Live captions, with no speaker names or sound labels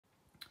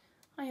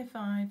Hiya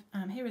 5,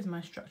 here is my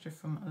structure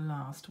from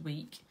last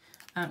week.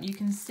 You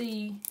can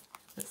see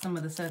that some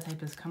of the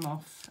sellotape has come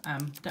off,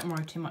 don't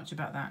worry too much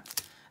about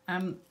that.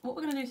 What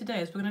we're going to do today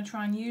is we're going to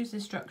try and use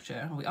this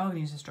structure, or we are going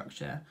to use this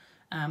structure,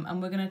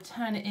 and we're going to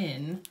turn it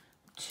in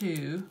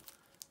to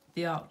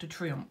the Arc de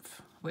Triomphe,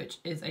 which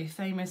is a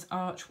famous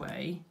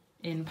archway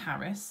in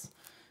Paris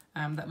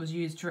that was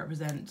used to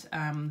represent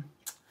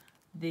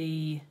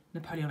the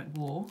Napoleonic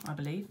War, I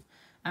believe.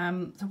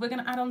 So we're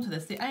going to add on to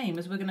this. The aim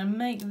is we're going to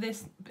make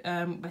this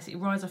basically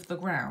rise off the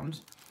ground,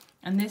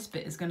 and this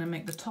bit is going to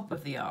make the top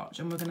of the arch,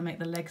 and we're going to make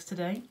the legs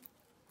today.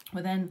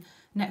 Well then,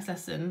 next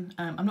lesson,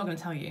 I'm not going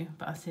to tell you,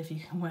 but I'll see if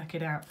you can work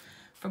it out.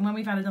 From when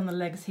we've added on the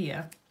legs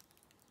here,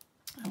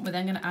 we're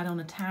then going to add on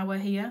a tower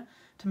here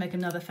to make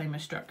another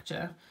famous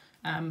structure,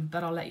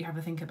 but I'll let you have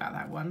a think about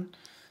that one.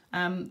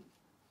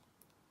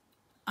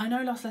 I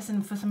know last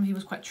lesson for some of you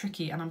was quite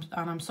tricky, and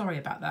I'm sorry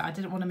about that. I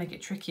didn't want to make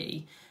it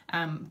tricky,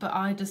 but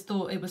I just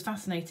thought it was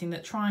fascinating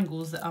that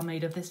triangles that are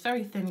made of this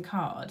very thin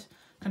card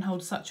can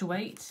hold such a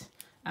weight.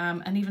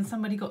 And even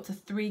somebody got to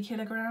 3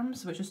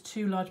 kilograms, which was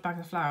 2 large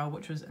bags of flour,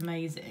 which was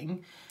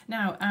amazing.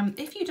 Now,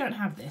 if you don't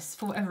have this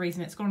for whatever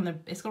reason, it's gone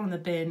in the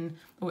bin,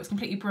 or it's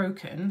completely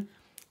broken.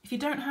 If you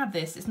don't have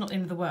this, it's not the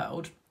end of the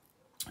world,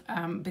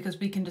 because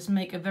we can just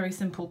make a very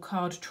simple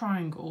card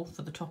triangle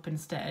for the top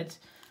instead.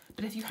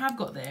 But if you have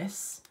got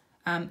this,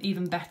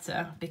 even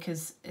better,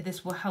 because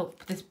this will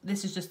help.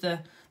 This is just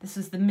this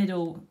is the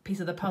middle piece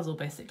of the puzzle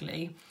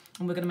basically,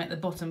 and we're going to make the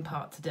bottom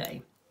part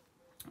today.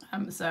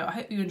 So I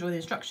hope you enjoy the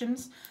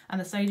instructions and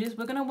the stages.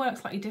 We're going to work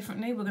slightly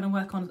differently. We're going to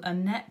work on a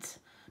net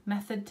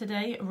method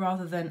today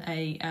rather than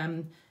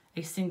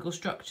a single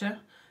structure.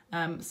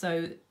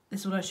 So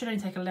this should only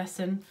take a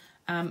lesson,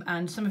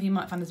 and some of you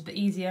might find this a bit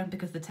easier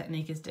because the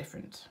technique is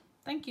different.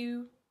 Thank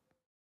you.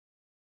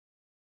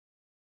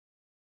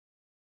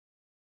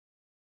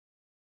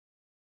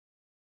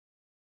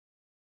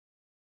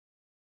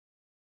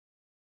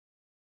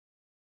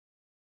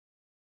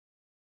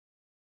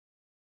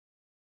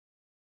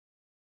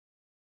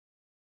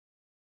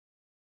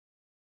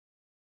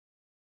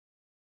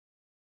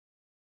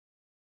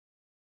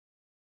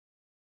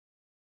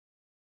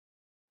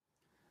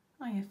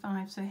 Hiya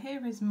 5, so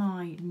here is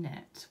my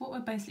net. What we're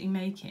basically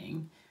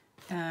making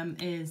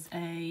is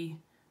a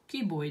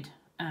cuboid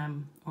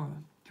or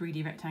a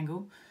 3D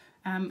rectangle.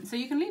 So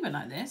you can leave it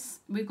like this.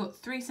 We've got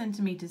 3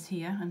 centimetres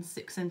here and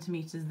 6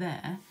 centimetres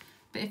there.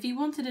 But if you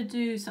wanted to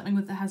do something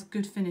that has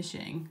good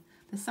finishing,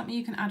 there's something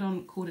you can add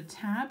on called a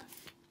tab.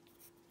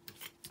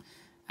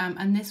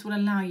 And this will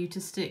allow you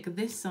to stick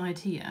this side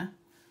here.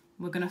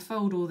 We're going to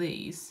fold all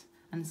these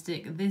and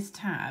stick this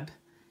tab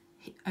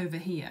over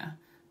here.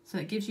 So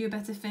it gives you a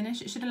better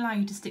finish. It should allow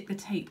you to stick the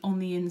tape on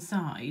the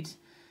inside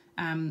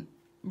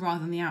rather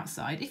than the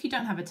outside. If you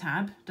don't have a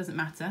tab, doesn't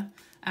matter.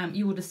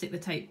 You will just stick the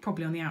tape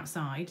probably on the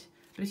outside.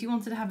 But if you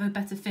wanted to have a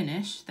better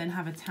finish, then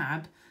have a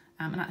tab.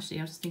 And actually,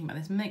 I was just thinking about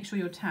this. Make sure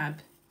your tab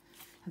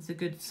has a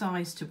good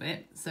size to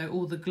it. So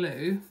all the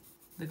glue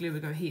will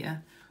go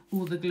here.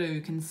 All the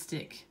glue can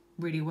stick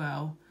really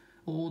well.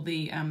 All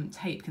the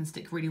tape can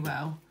stick really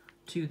well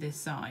to this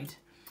side.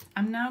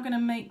 I'm now going to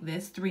make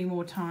this 3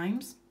 more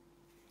times.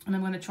 And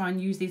I'm going to try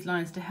and use these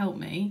lines to help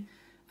me,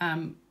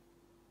 and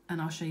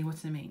I'll show you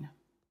what I mean.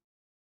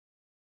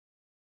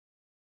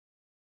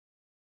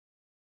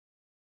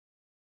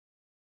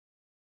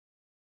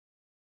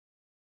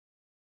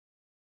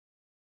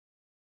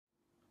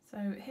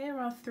 So here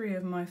are 3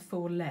 of my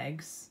 4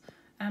 legs.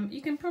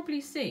 You can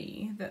probably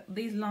see that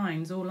these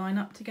lines all line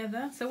up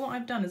together. So what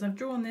I've done is I've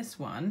drawn this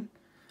one,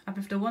 I've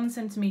left a 1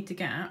 centimetre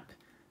gap,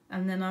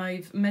 and then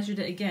I've measured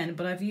it again,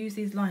 but I've used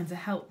these lines to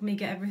help me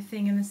get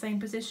everything in the same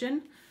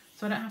position.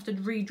 So I don't have to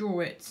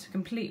redraw it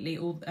completely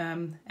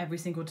every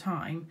single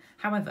time.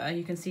 However,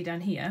 you can see down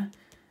here,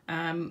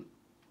 I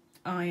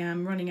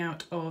am running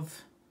out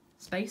of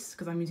space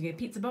because I'm using a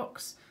pizza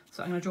box.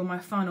 So I'm going to draw my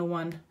final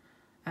one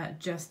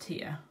just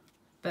here.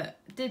 But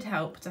it did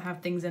help to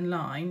have things in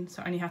line,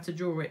 so I only have to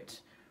draw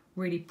it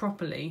really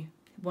properly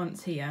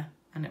once here,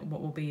 and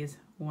what will be is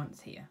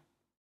once here.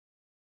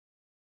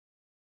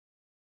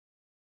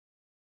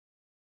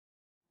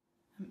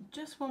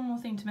 Just one more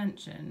thing to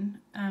mention,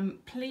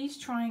 please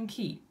try and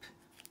keep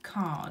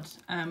card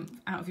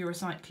out of your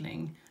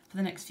recycling for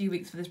the next few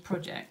weeks for this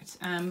project.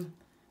 You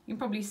can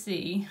probably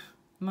see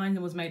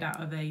mine was made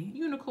out of a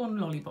unicorn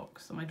lolly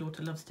box that my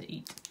daughter loves to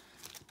eat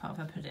as part of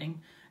her pudding.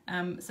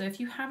 So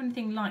if you have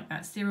anything like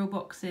that, cereal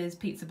boxes,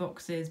 pizza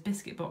boxes,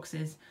 biscuit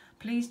boxes,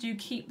 please do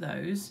keep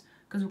those,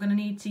 because we're going to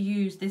need to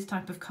use this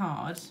type of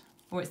card,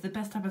 or it's the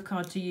best type of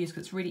card to use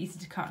because it's really easy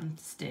to cut and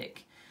to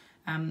stick.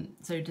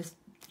 So just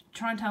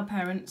try and tell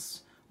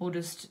parents, or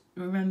just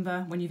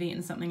remember when you've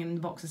eaten something and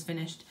the box is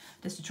finished,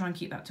 just to try and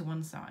keep that to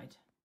one side.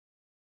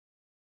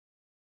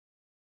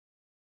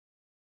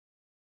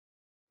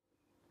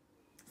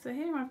 So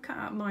here I've cut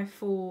out my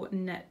 4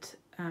 net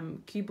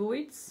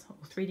cuboids,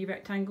 or 3D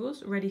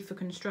rectangles, ready for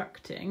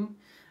constructing.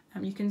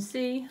 You can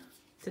see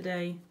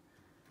today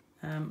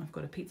I've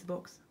got a pizza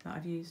box that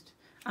I've used.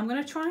 I'm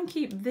going to try and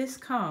keep this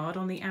card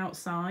on the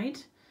outside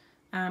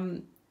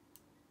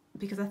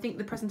because I think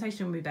the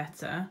presentation will be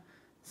better.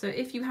 So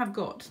if you have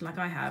got, like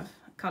I have,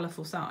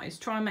 colourful sides,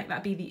 try and make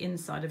that be the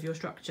inside of your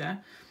structure.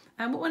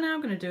 And what we're now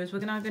going to do is we're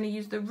now going to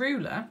use the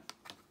ruler,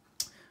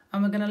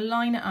 and we're going to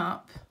line it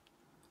up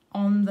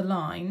on the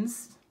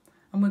lines,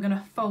 and we're going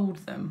to fold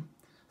them.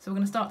 So we're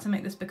going to start to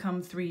make this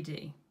become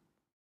 3D.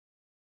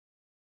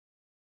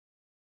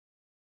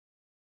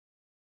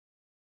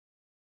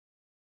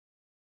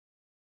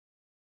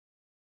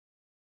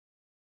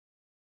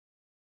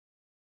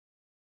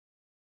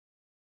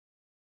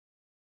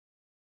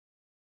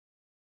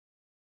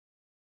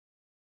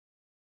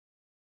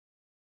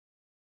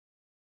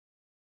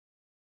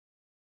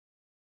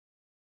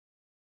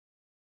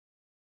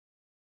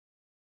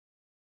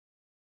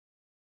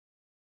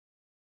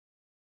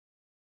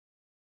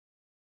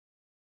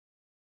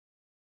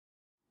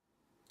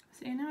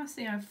 So now I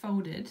see I've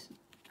folded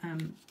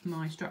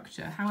my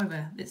structure.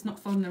 However, it's not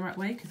folding the right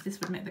way because this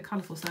would make the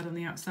colourful side on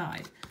the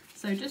outside.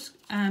 So just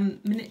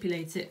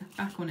manipulate it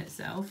back on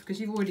itself, because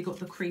you've already got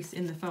the crease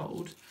in the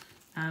fold,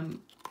 and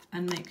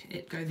make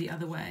it go the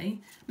other way.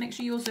 Make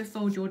sure you also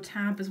fold your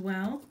tab as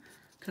well,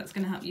 because that's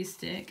going to help you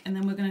stick. And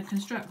then we're going to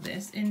construct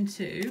this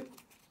into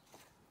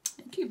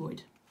a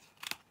cuboid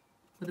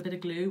with a bit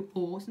of glue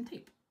or some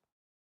tape.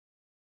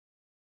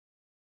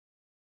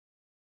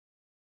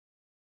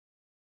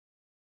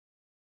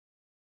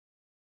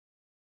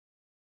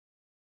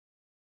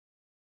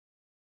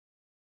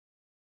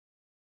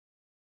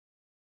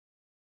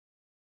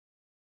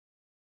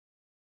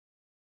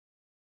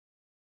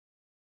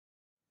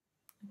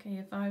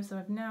 Okay, so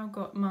I've now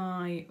got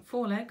my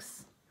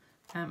forelegs,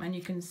 and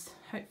you can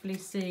hopefully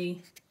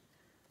see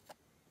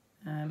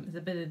there's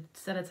a bit of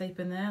sellotape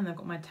in there, and I've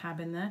got my tab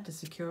in there to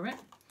secure it.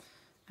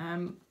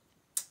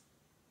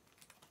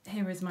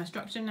 Here is my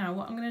structure. Now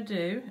what I'm going to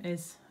do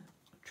is,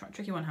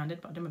 tricky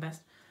one-handed, but I'll do my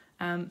best.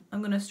 I'm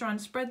going to try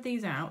and spread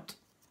these out.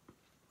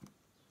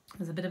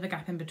 There's a bit of a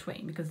gap in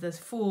between because there's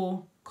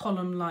 4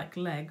 column-like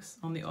legs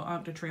on the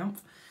Arc de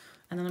Triomphe.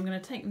 And then I'm going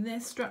to take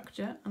this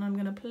structure and I'm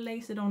going to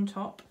place it on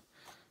top.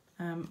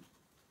 And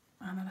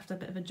I'll have to do a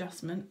bit of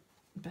adjustment,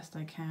 best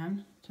I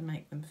can, to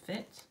make them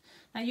fit.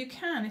 Now you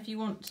can, if you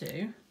want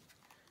to,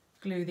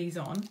 glue these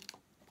on,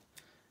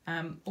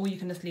 or you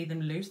can just leave them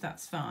loose,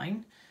 that's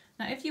fine.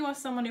 Now if you are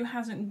someone who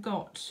hasn't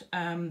got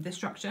this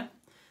structure,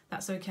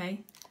 that's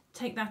okay.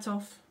 Take that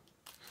off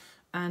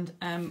and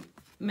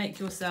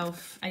make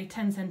yourself a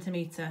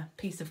 10cm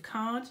piece of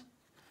card,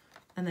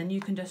 and then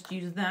you can just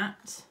use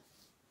that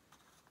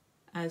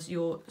as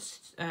your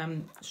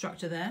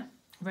structure there,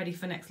 ready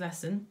for next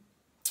lesson.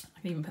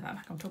 I can even put that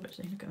back on top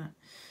actually, look at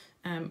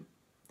that.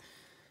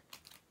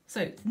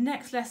 So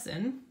next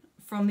lesson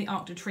from the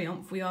Arc de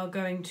Triomphe, we are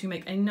going to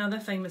make another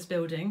famous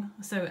building.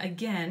 So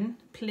again,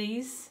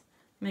 please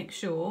make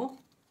sure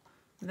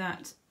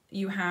that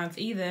you have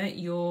either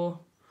your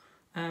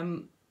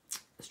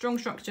strong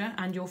structure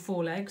and your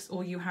forelegs,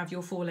 or you have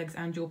your forelegs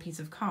and your piece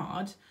of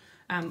card,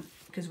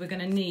 because we're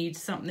going to need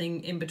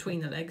something in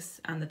between the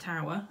legs and the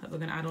tower that we're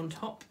going to add on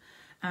top.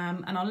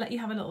 And I'll let you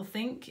have a little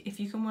think if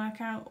you can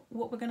work out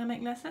what we're going to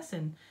make next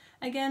lesson.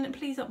 Again,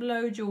 please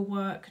upload your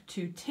work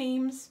to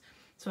Teams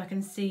so I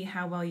can see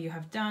how well you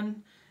have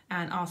done,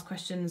 and ask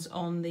questions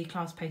on the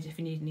class page if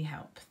you need any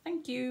help.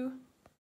 Thank you.